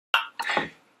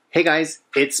Hey guys,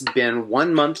 it's been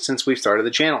 1 month since we've started the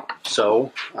channel,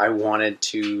 so I wanted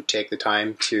to take the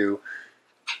time to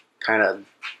kind of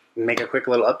make a quick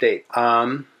little update.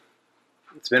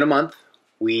 It's been a month.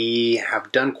 We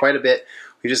have done quite a bit.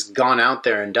 We've just gone out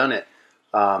there and done it.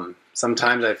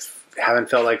 Sometimes I haven't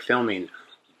felt like filming,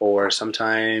 or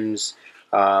sometimes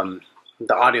the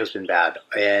audio's been bad,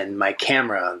 and my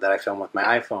camera that I film with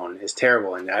my iPhone is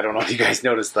terrible, and I don't know if you guys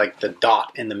noticed like the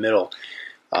dot in the middle.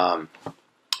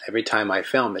 Every time I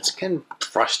film, it's kind of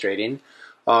frustrating.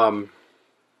 I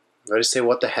just say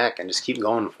what the heck and just keep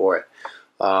going for it.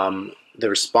 The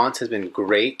response has been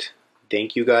great.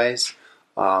 Thank you guys.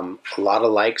 A lot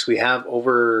of likes. We have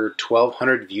over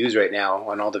 1,200 views right now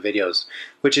on all the videos,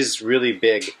 which is really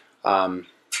big. And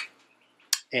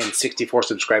 64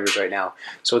 subscribers right now.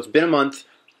 So it's been a month.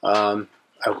 I'm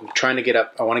trying to get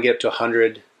up. I want to get up to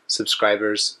 100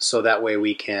 subscribers, so that way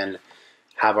we can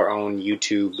have our own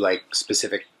YouTube like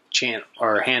specific channel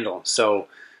or handle. So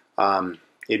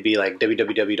it'd be like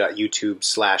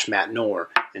www.youtube/MattNore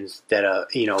instead of,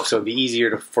 so it'd be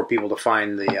easier for people to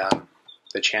find the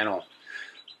channel.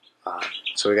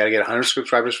 So we got to get 100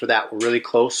 subscribers for that. We're really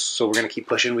close, so we're gonna keep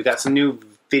pushing. We got some new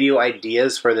video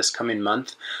ideas for this coming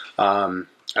month. I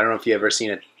don't know if you ever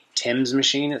seen a Tim's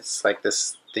machine. It's like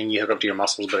this thing you hook up to your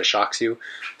muscles, but it shocks you.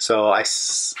 So I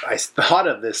thought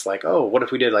of this like, oh, what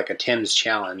if we did like a Tim's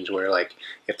challenge where like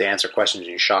you have to answer questions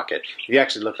and you shock it. If you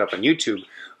actually look it up on YouTube,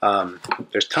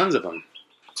 there's tons of them.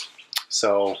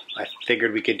 So I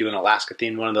figured we could do an Alaska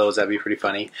themed one of those. That'd be pretty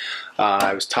funny.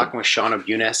 I was talking with Shauna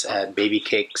Bunes at Baby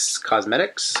Cakes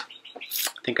Cosmetics.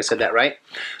 I think I said that right.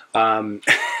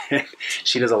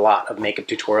 She does a lot of makeup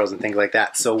tutorials and things like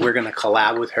that. So we're going to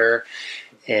collab with her,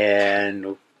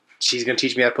 and she's going to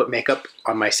teach me how to put makeup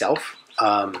on myself.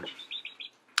 And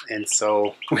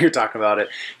so we were talking about it.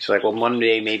 She's like, well, one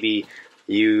day maybe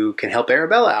you can help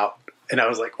Arabella out. And I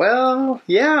was like, well,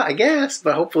 yeah, I guess.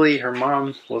 But hopefully her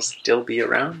mom will still be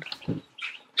around.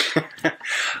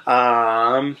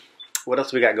 What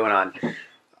else we got going on?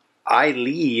 I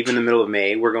leave in the middle of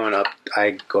May. We're going up.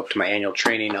 I go up to my annual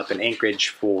training up in Anchorage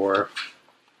for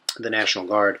the National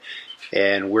Guard.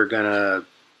 And we're going to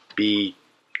be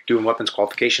doing weapons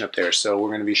qualification up there. So we're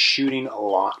going to be shooting a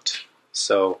lot.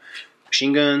 So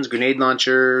machine guns, grenade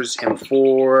launchers,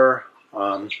 M4,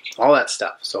 all that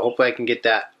stuff. So hopefully I can get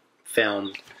that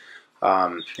filmed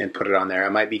and put it on there. I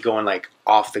might be going like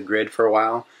off the grid for a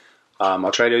while.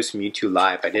 I'll try to do some YouTube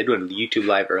Live. I did one YouTube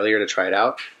Live earlier to try it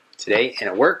out today, and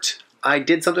it worked. I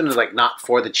did something that was like not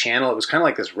for the channel. It was kind of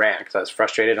like this rant because I was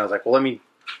frustrated. I was like, well, let me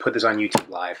put this on YouTube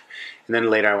Live. And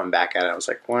then later I went back at it. I was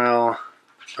like, well,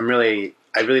 I really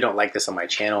don't like this on my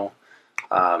channel.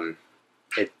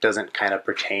 It doesn't kind of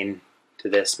pertain to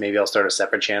this. Maybe I'll start a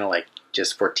separate channel, like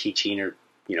just for teaching or,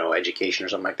 education or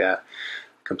something like that.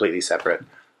 Completely separate.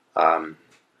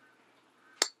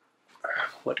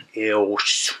 What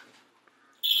else?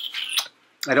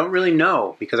 I don't really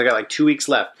know because I got like 2 weeks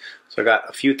left. So I got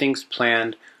a few things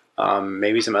planned,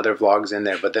 maybe some other vlogs in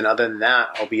there. But then other than that,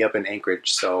 I'll be up in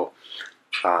Anchorage. So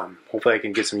hopefully I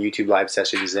can get some YouTube Live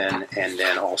sessions in, and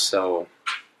then also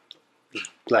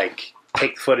like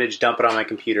take the footage, dump it on my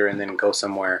computer, and then go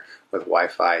somewhere with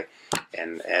Wi-Fi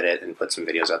and edit and put some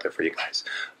videos out there for you guys.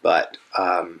 But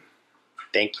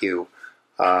thank you.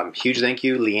 Huge thank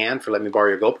you, Leanne, for letting me borrow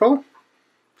your GoPro.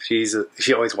 She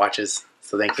always watches,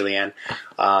 so thank you, Leanne.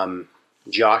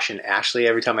 Josh and Ashley,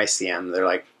 every time I see them, they're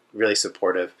like really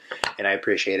supportive, and I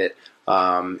appreciate it.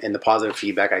 And the positive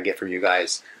feedback I get from you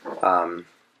guys.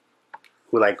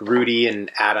 With like Rudy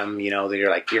and Adam, they're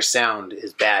like, your sound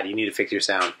is bad. You need to fix your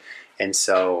sound. And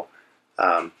so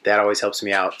that always helps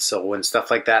me out. So when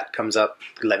stuff like that comes up,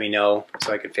 let me know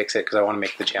so I can fix it because I want to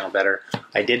make the channel better.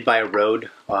 I did buy a Rode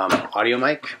audio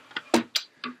mic.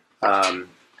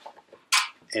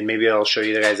 And maybe I'll show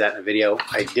you guys that in a video.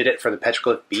 I did it for the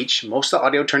Petroglyph Beach. Most of the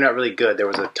audio turned out really good. There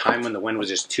was a time when the wind was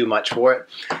just too much for it.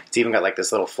 It's even got like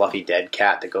this little fluffy dead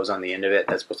cat that goes on the end of it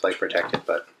that's supposed to like protect it,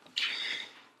 but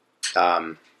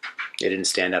it didn't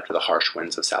stand up to the harsh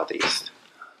winds of Southeast.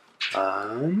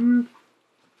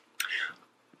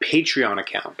 Patreon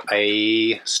account.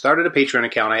 I started a Patreon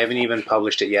account. I haven't even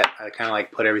published it yet. I kind of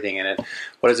like put everything in it.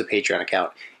 What is a Patreon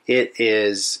account? It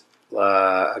is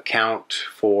account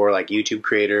for like YouTube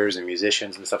creators and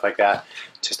musicians and stuff like that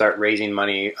to start raising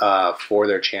money for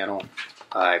their channel.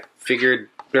 I figured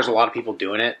there's a lot of people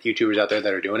doing it, YouTubers out there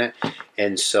that are doing it,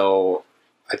 and so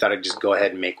I thought I'd just go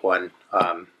ahead and make one.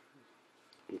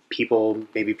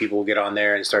 Maybe people will get on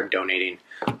there and start donating.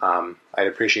 I'd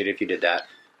appreciate it if you did that.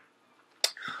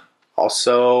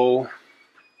 Also,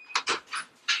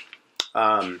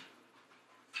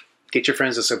 get your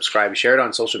friends to subscribe, share it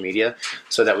on social media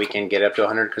so that we can get up to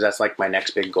 100, because that's like my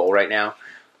next big goal right now.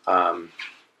 I'm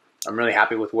really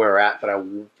happy with where we're at, but I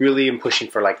really am pushing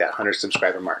for like that 100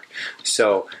 subscriber mark.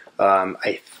 So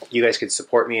you guys could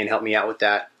support me and help me out with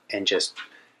that, and just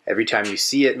every time you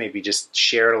see it, maybe just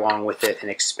share it along with it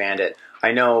and expand it.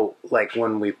 I know, like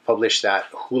when we published that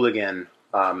hooligan,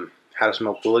 how to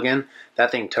smoke hooligan,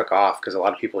 that thing took off because a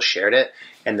lot of people shared it,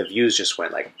 and the views just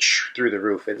went like through the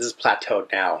roof. It is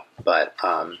plateaued now, but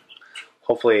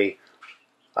hopefully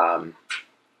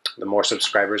the more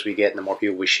subscribers we get and the more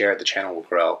people we share it, the channel will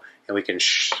grow, and we can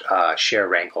share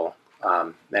Rankle.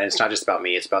 And it's not just about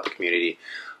me, it's about the community.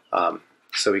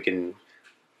 So we can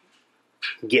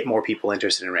get more people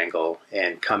interested in Rankle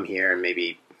and come here, and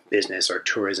maybe business or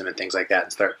tourism and things like that,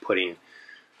 and start putting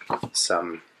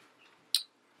some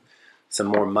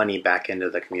more money back into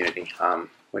the community,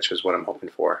 which is what I'm hoping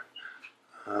for.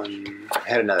 I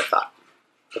had another thought,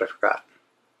 but I forgot.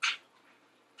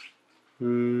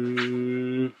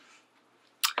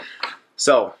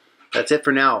 So that's it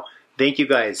for now. Thank you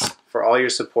guys for all your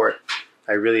support.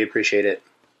 I really appreciate it.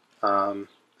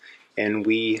 And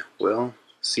we will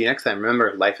see you next time.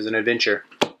 Remember, life is an adventure.